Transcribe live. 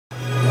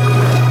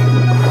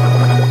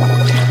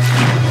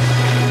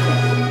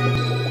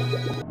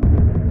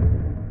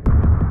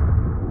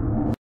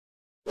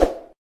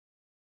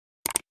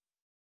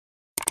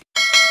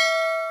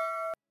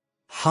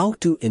How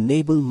to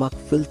enable MUC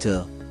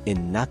filter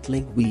in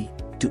Netlink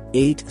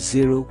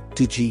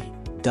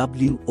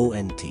V2802GW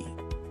ONT.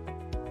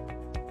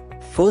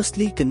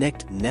 Firstly,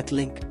 connect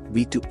Netlink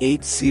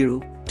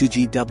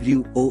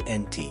V2802GW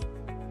ONT.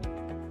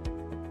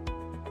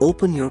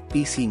 Open your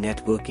PC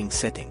networking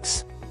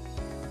settings.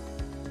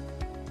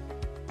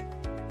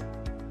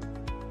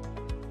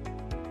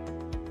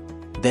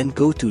 Then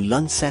go to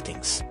LAN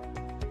settings.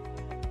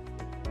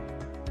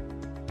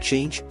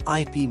 Change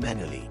IP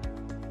manually.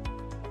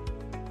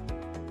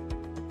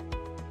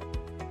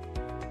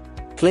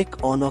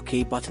 Click on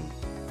OK button.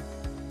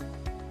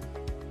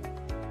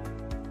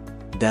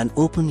 Then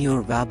open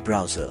your web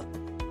browser.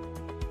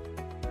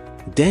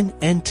 Then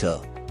enter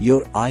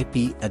your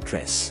IP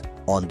address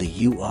on the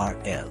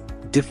URL.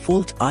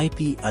 Default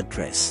IP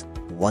address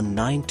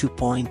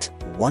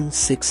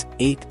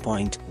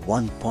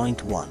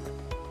 192.168.1.1.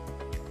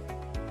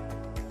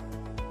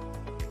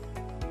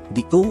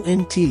 The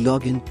ONT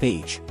login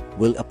page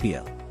will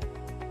appear.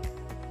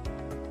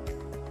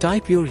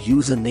 Type your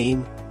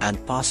username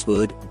and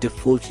password.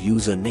 Default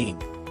username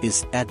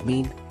is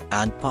admin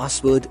and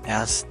password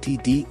as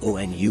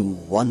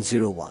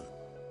TDONU101.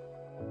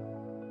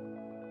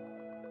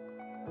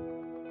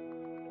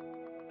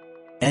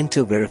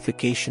 Enter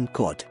verification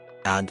code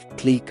and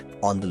click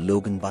on the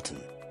login button.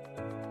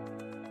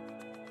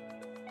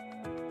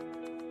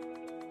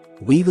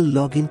 We will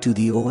log into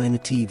the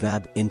ONT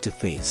web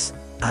interface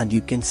and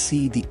you can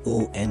see the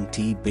ONT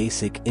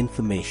basic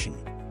information.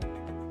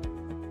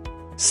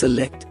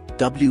 Select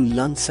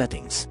WLAN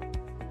settings.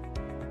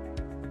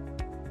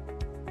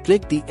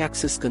 Click the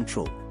access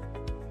control.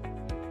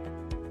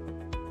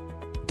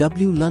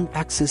 WLAN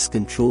access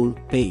control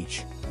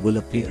page will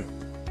appear.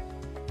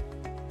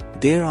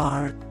 There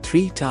are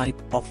 3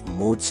 types of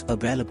modes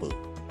available: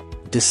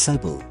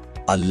 disable,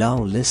 allow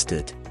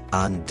listed,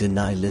 and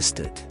deny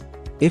listed.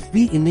 If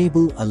we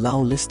enable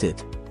allow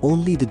listed,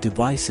 only the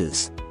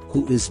devices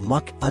whose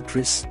MUC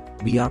address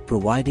we are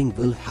providing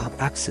will have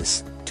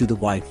access to the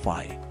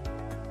Wi-Fi.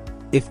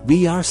 If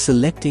we are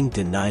selecting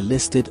deny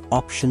listed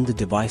option, the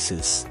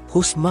devices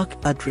whose MUC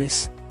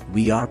address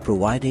we are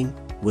providing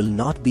will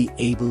not be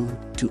able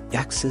to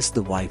access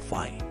the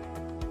Wi-Fi.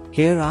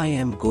 Here I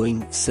am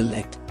going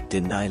select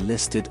deny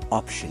listed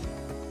option.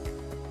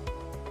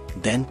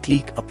 Then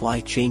click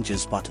apply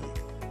changes button.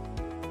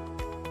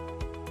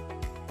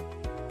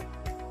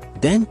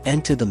 Then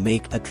enter the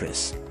MAC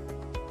address.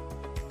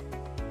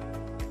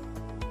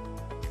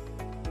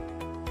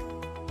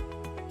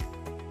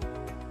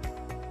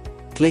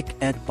 Click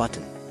add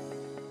button.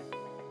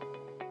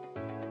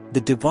 The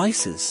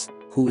devices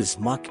whose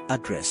MUC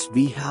address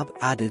we have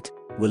added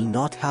will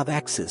not have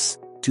access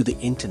to the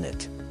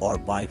internet or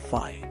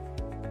Wi-Fi.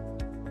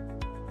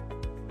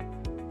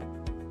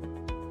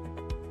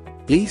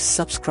 Please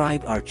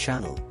subscribe our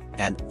channel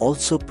and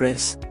also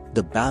press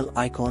the bell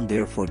icon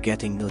there for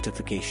getting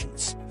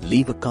notifications.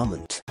 Leave a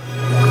comment.